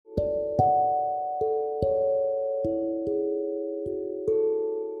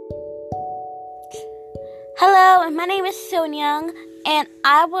Hello, my name is Soon Young, and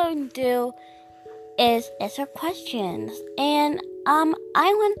I will do is answer questions. And I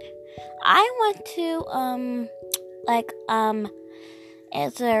want to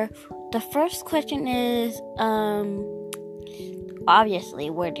answer. The first question is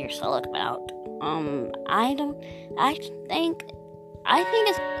obviously what your solo about. I think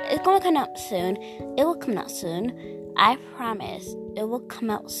it's gonna come out soon. It will come out soon. I promise it will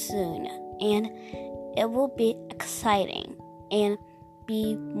come out soon, and it will be exciting and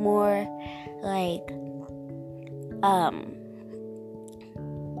be more like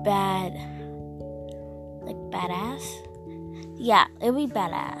badass. Yeah, it'll be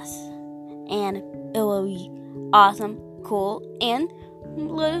badass, and it will be awesome, cool, and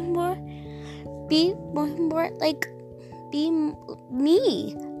be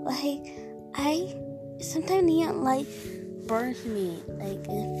me. Like I sometimes neon burns me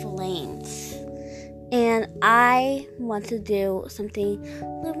in flames. And I want to do something a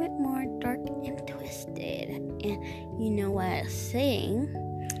little bit more dark and twisted. And you know what I'm saying.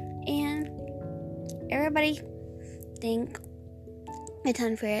 And everybody think it's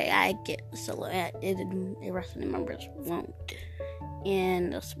unfair I get solo and the rest of the members won't.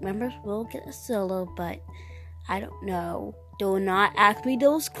 And those members will get a solo, but I don't know. Do not ask me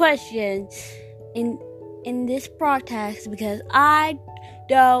those questions in this broadcast because I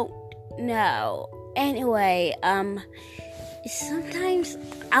don't know. Anyway, sometimes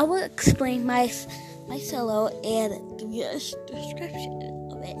I will explain my solo and give you a description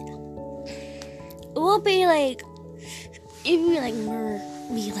of it. It will be like, it will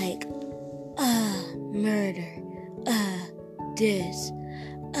be like murder, this,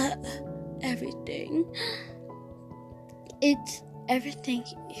 everything. It's everything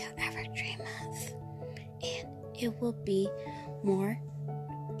you ever dream of, and it will be more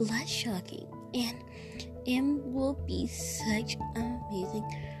blood-shocking. And it will be such an amazing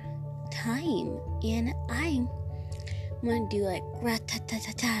time. And I'm gonna do like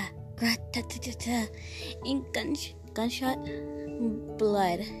rat-ta-ta-ta-ta, rat-ta-ta-ta-ta, and gunshot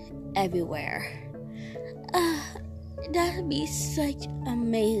blood everywhere. That'd be such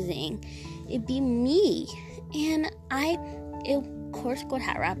amazing. It'd be me. And it of course go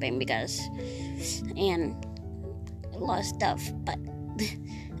hat rapping and a lot of stuff, but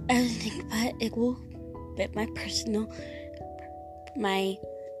everything but it will fit my personality,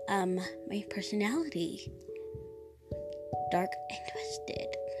 dark and twisted.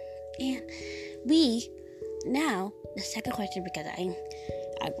 And now the second question, because I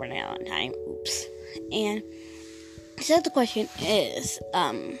run out on time. Oops. And the second question is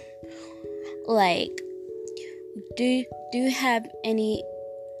do you have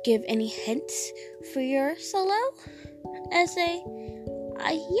give any hints for your solo essay?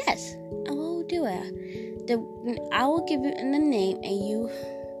 Yes, I will do it. I will give you the name and you...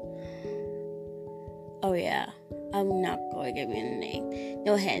 Oh yeah, I'm not going to give you the name.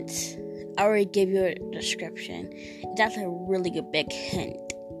 No hints. I already gave you a description. That's a really good big hint.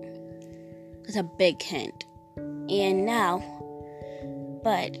 It's a big hint. And now,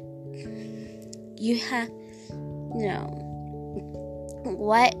 but you have,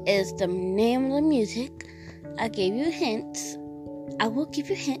 what is the name of the music? I gave you hints. I will give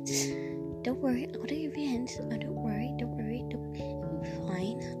you hints. Don't worry, I'm gonna give you hints. Oh, don't worry. It'll be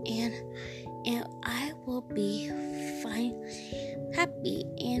fine. And I will be fine, happy,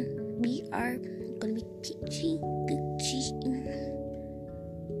 and we are gonna be peachy, Gucci.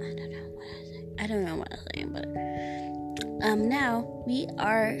 I don't know what I'm saying, but now we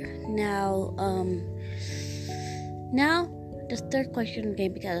are now the third question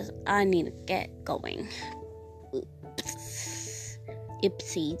again because I need to get going.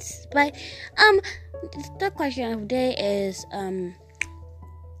 Oopsies. But the third question of the day is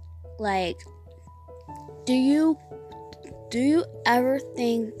do you ever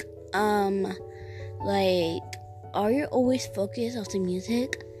think are you always focused on the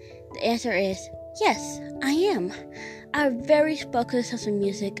music? The answer is yes, I am. I'm very focused on the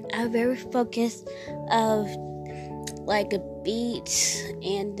music. I'm very focused of the beats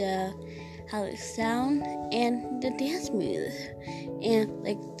and how it sound and the dance moves and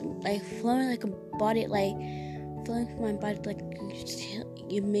flowing like a body, flowing from my body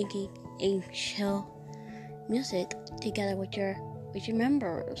you're making a chill music together with your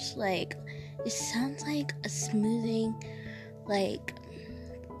members. It sounds like a smoothing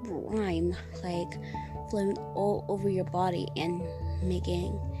rhyme, flowing all over your body and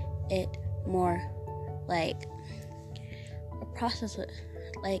making it more a process.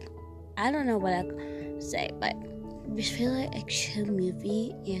 I don't know what I say, but just feel like a chill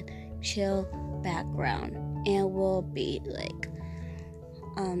movie and chill background. and will be like,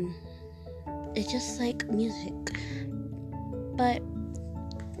 it's just like music. But,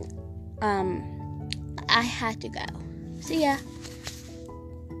 I had to go. See ya.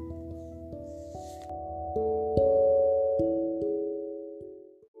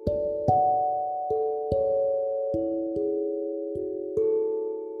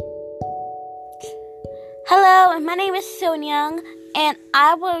 Hello, my name is Soon Young, and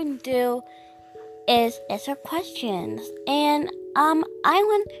I will do is answer questions. And I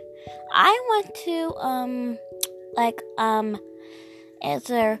want to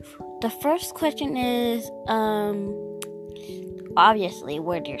answer. The first question is obviously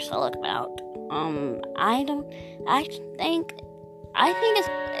what your solo about. I think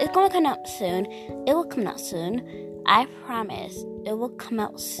it's gonna come out soon. It will come out soon. I promise it will come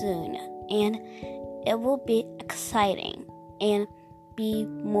out soon, and it will be exciting and be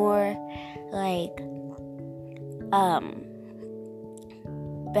more like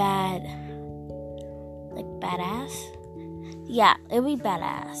badass. Yeah, it'll be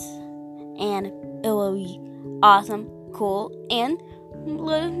badass, and it will be awesome, cool, and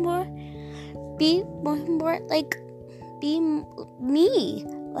be me.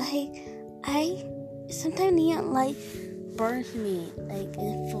 Like, I sometimes neon light burns me like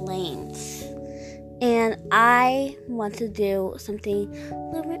in flames, and I want to do something a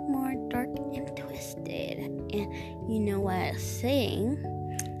little bit more dark and twisted. And you know what I'm saying?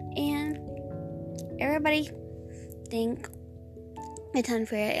 And everybody think it's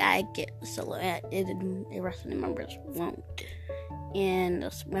unfair. I get solo at it, and the rest of the members won't. And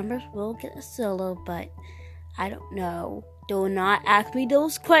those members will get a solo, but I don't know. Do not ask me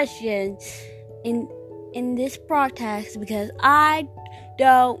those questions in this broadcast because I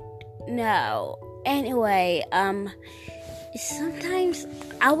don't know. Anyway, sometimes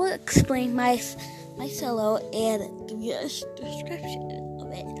I will explain my solo and give you a description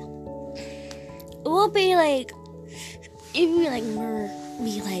of it. It will be like, it will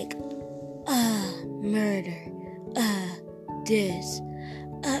be like murder, this,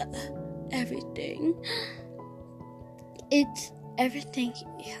 everything. It's everything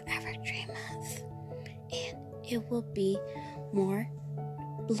you ever dream of, and it will be more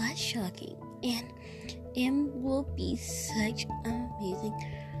blood-shocking, and it will be such an amazing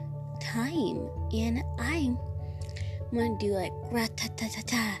time. And I'm gonna do like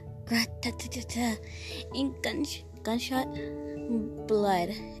rat-ta-ta-ta-ta, rat-ta-ta-ta-ta, and gunshot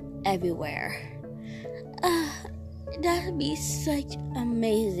blood everywhere. That'd be such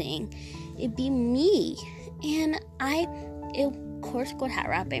amazing. It'd be me, and of course go hat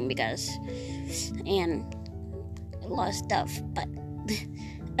rapping and a lot of stuff, but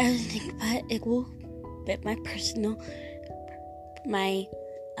everything but it will fit my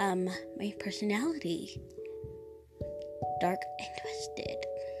personality, dark and twisted.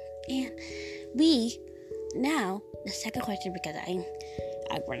 And now the second question, because I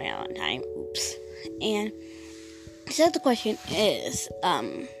run out on time. Oops. And the second question is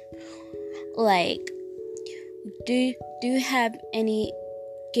do you have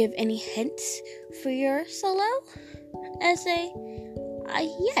give any hints for your solo essay?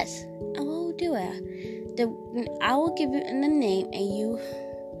 Yes, I will do it. I will give you the name, and you.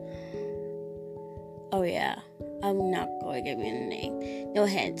 Oh yeah, I'm not going to give you the name. No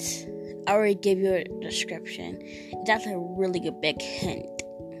hints. I already gave you a description. That's a really good big hint.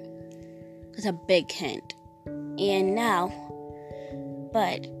 It's a big hint. And now,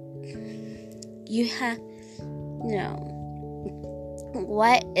 but you have,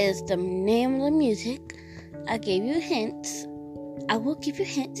 what is the name of the music? I gave you hints. I will give you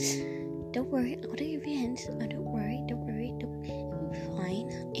hints. Don't worry, I'm gonna give you hints. Oh, don't worry. It'll be fine.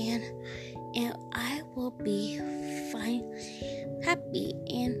 And I will be fine, happy,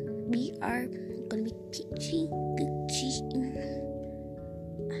 and we are gonna be peachy, Gucci.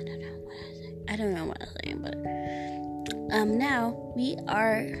 I don't know what I'm saying, but now we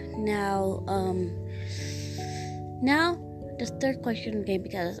are now the third question again,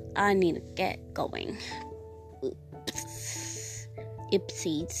 because I need to get going.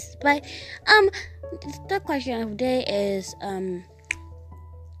 Oopsies. But the third question of the day is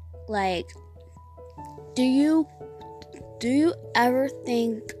do you ever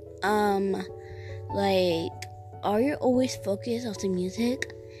think are you always focused on the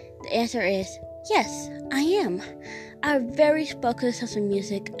music? The answer is yes, I am. I'm very focused on the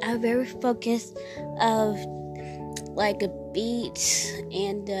music. I'm very focused of the beats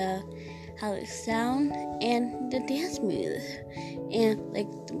and how it sound and the dance move, and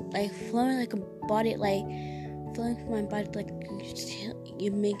flowing like a body, flowing from my body,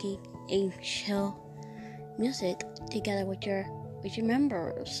 you're making a chill music together with your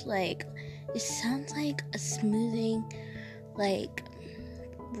members. Like, it sounds like a smoothing, like,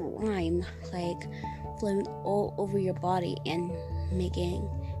 rhyme, like flowing all over your body and making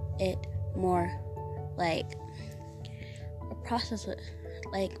it more like a process.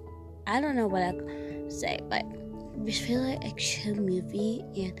 Like, I don't know what I say, but just feel like a chill movie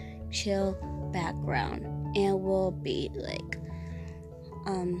and chill background, and it will be like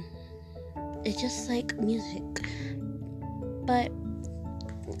it's just like music. But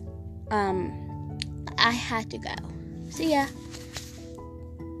I had to go. See ya.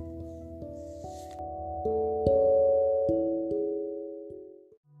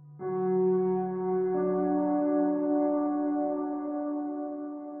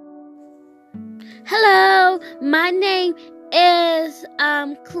 Hello, my name is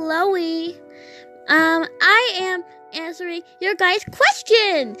Chloe. I am answering your guys'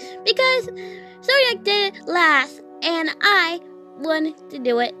 question because Zodiac did it last, and I wanted to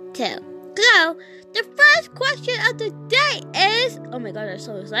do it too. So the first question of the day is, oh my god, I'm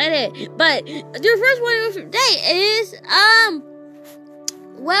so excited! But the first one of the day is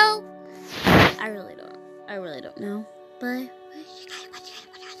well, I really don't know, but.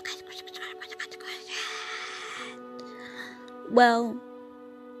 Well,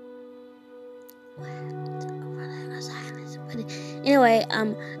 anyway,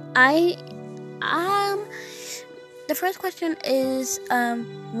 the first question is,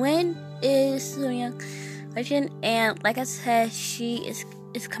 when is Sonia question? And like I said, she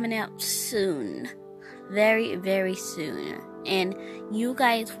is coming out soon, very, very soon, and you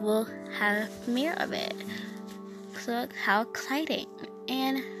guys will have a premiere of it. So how exciting!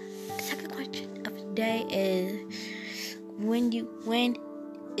 And the second question of the day is, when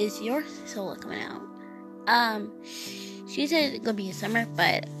is your solo coming out? She said it's gonna be in summer,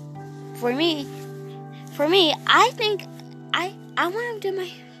 but for me, I think I want to do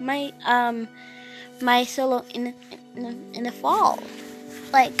my solo in the fall.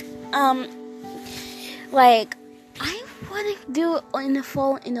 Like I want to do it in the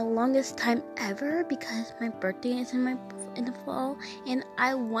fall in the longest time ever because my birthday is in the fall, and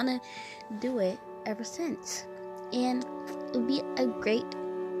I want to do it ever since. And it would be a great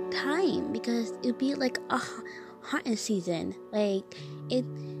time because it would be like a haunted season. Like,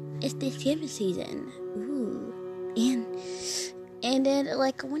 it's the Thanksgiving season. Ooh. And then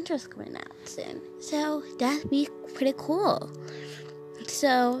like winter's coming out soon. So that'd be pretty cool.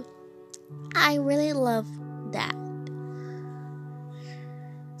 So I really love that.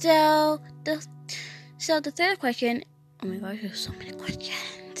 So the third question, oh my gosh, there's so many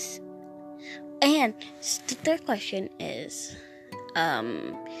questions. And the third question is,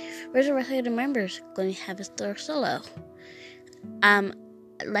 where's the rest of the members going to have a solo?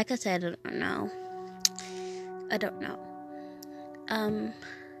 Like I said, I don't know.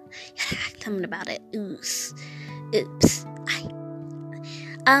 Tell me about it. Oops.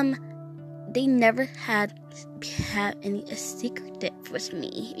 They never have any secretive with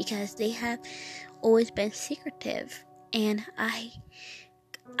me because they have always been secretive, and I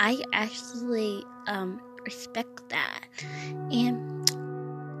actually respect that. And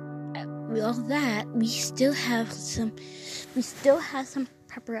with all that, we still have some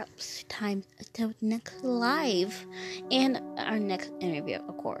prep time until next live and our next interview,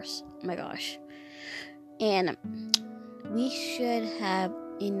 of course. Oh my gosh. And we should have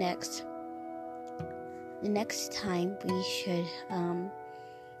the next time we should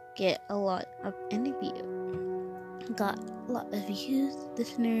get a lot of interview. Got a lot of views,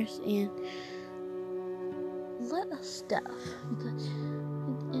 listeners, and a lot of stuff. Because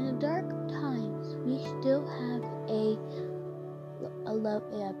in the dark times, we still have a love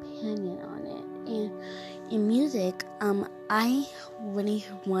and opinion on it. And in music, I really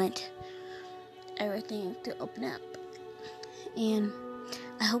want everything to open up. And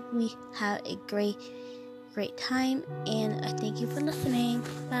I hope we have a great time. And I thank you for listening.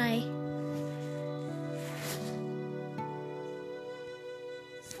 Bye.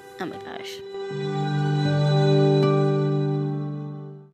 Oh my gosh.